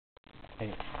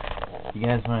Hey, you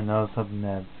guys want to know something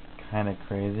that's kind of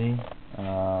crazy?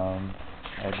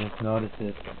 I just noticed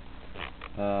it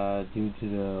due to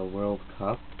the World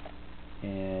Cup,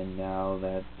 and now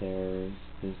that there's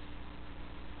this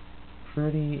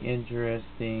pretty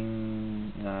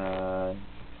interesting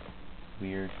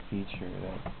weird feature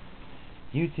that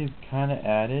YouTube kind of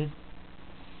added.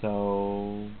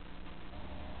 So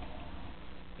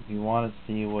if you want to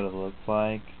see what it looks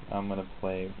like, I'm gonna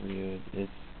play it for you.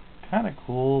 It's kind of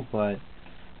cool, but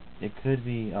it could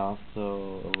be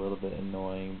also a little bit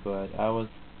annoying. But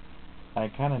I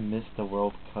kind of missed the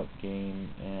World Cup game,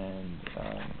 and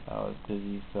I was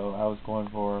busy, so I was going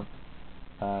for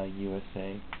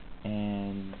USA.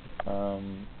 And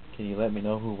can you let me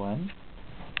know who won?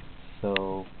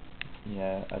 So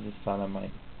yeah, I just thought I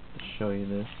might show you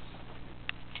this.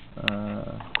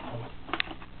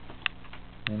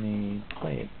 Let me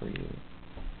play it for you.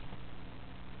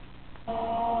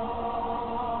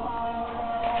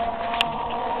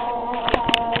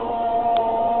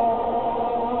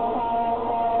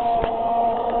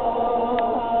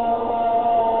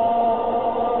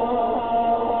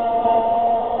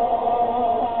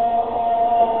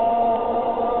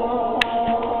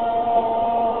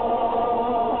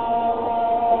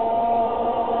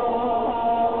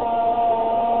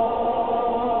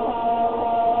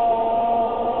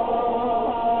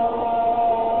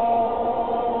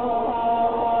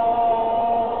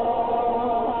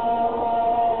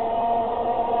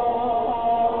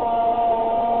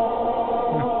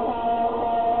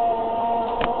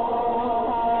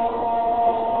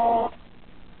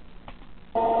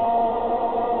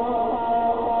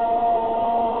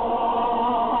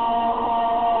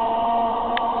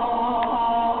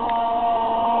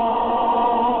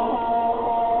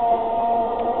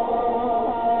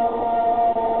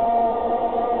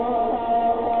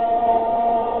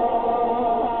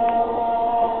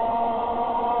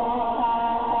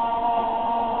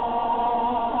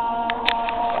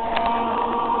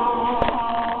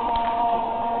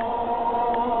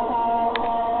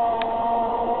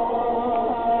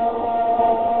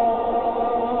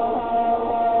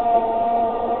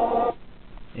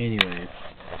 Anyways,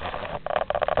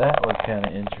 that was kind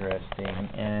of interesting,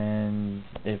 and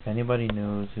if anybody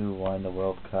knows who won the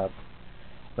World Cup,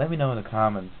 let me know in the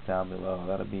comments down below.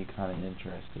 That'll be kind of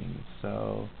interesting.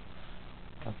 So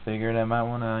I figured I might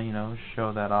want to,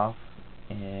 show that off,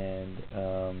 and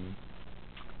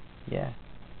yeah.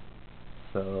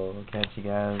 So I'll catch you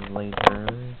guys later.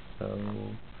 So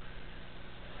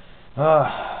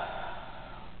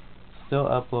still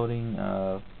uploading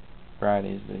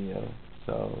Friday's video.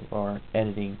 Or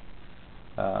editing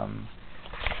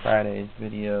Friday's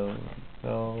video,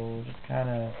 so just kind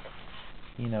of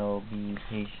be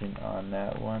patient on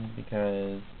that one,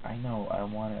 because I know I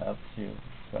want it up too.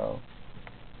 So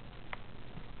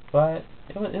but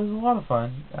it was a lot of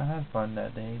fun. I had fun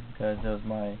that day because it was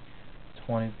my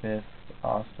 25th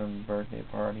awesome birthday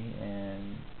party,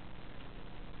 and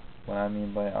what I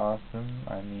mean by awesome,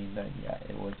 I mean that yeah,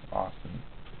 it was awesome.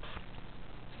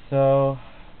 So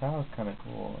that was kind of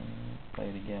cool. Play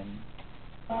it again.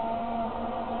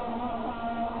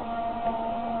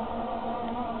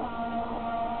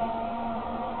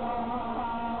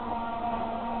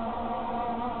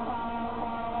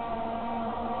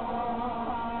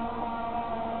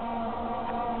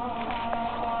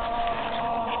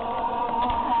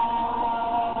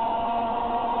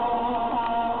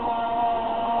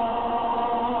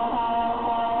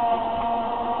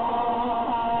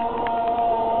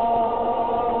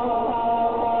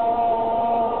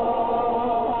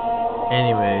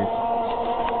 Anyways,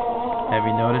 have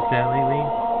you noticed that lately?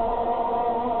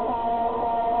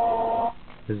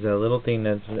 There's a little thing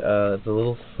that's it's a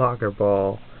little soccer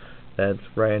ball that's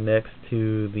right next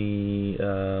to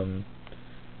the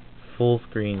full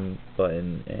screen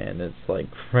button, and it's like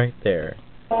right there.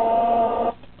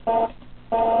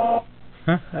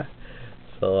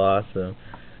 So awesome.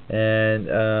 And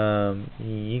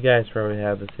you guys probably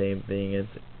have the same thing. It's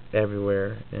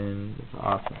everywhere, and it's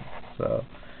awesome. So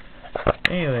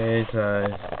anyways, just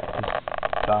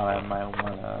thought I might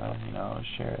wanna,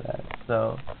 share that.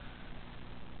 So,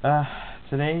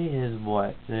 today is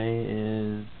what? Today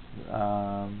is,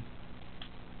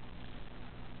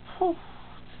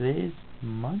 today's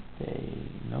Monday.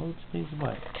 No, today's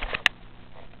what?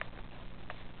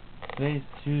 Today's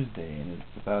Tuesday, and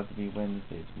it's about to be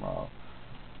Wednesday tomorrow.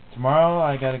 Tomorrow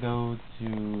I gotta go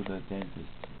to the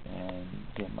dentist and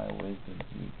get my wisdom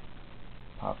teeth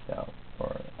popped out,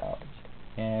 or out.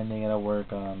 And they gotta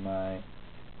work on my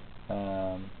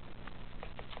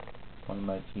one of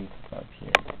my teeth up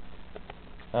here.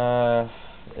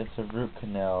 it's a root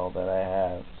canal that I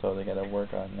have, so they gotta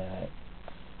work on that.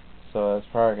 So it's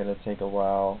probably gonna take a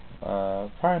while.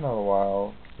 Probably not a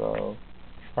while. So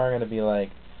it's probably gonna be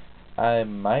like, I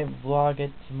might vlog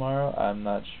it tomorrow. I'm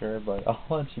not sure, but I'll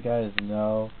let you guys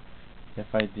know if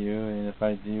I do. And if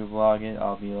I do vlog it,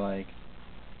 I'll be like,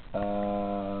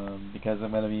 because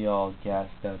I'm gonna be all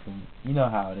gassed up, and you know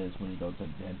how it is when you go to the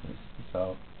dentist.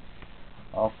 So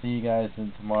I'll see you guys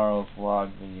in tomorrow's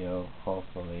vlog video,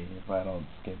 hopefully, if I don't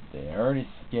skip it. I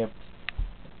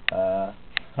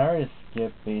already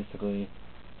skipped basically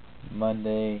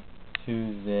Monday,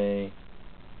 Tuesday,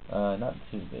 not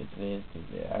Tuesday, today is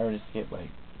Tuesday. I already skipped like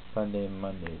Sunday and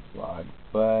Monday's vlog,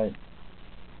 but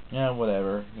yeah,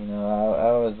 whatever. You know,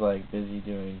 I was like busy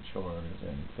doing chores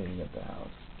and cleaning up the house,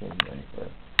 getting ready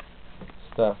for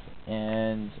stuff,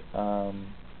 and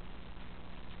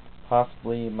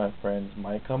possibly my friends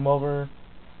might come over.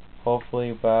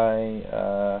 Hopefully by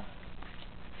I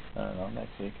don't know,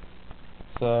 next week.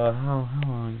 So how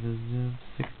long is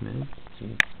this? 6 minutes?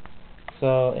 Jeez.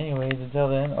 So anyways, until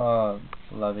then,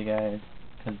 love you guys.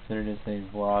 Consider this a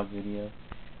vlog video,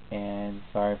 and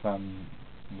sorry if I'm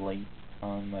late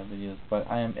on my videos, but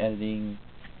I am editing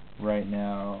right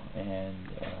now, and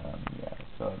yeah,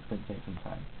 so it could take some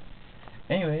time.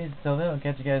 Anyways, until then, I'll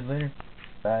catch you guys later.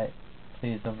 Bye.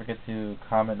 Please don't forget to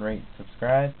comment, rate,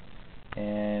 subscribe,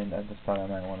 and I just thought I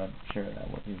might want to share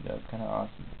that with you. That was kind of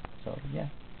awesome. So yeah,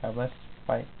 God bless.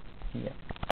 Bye. See ya.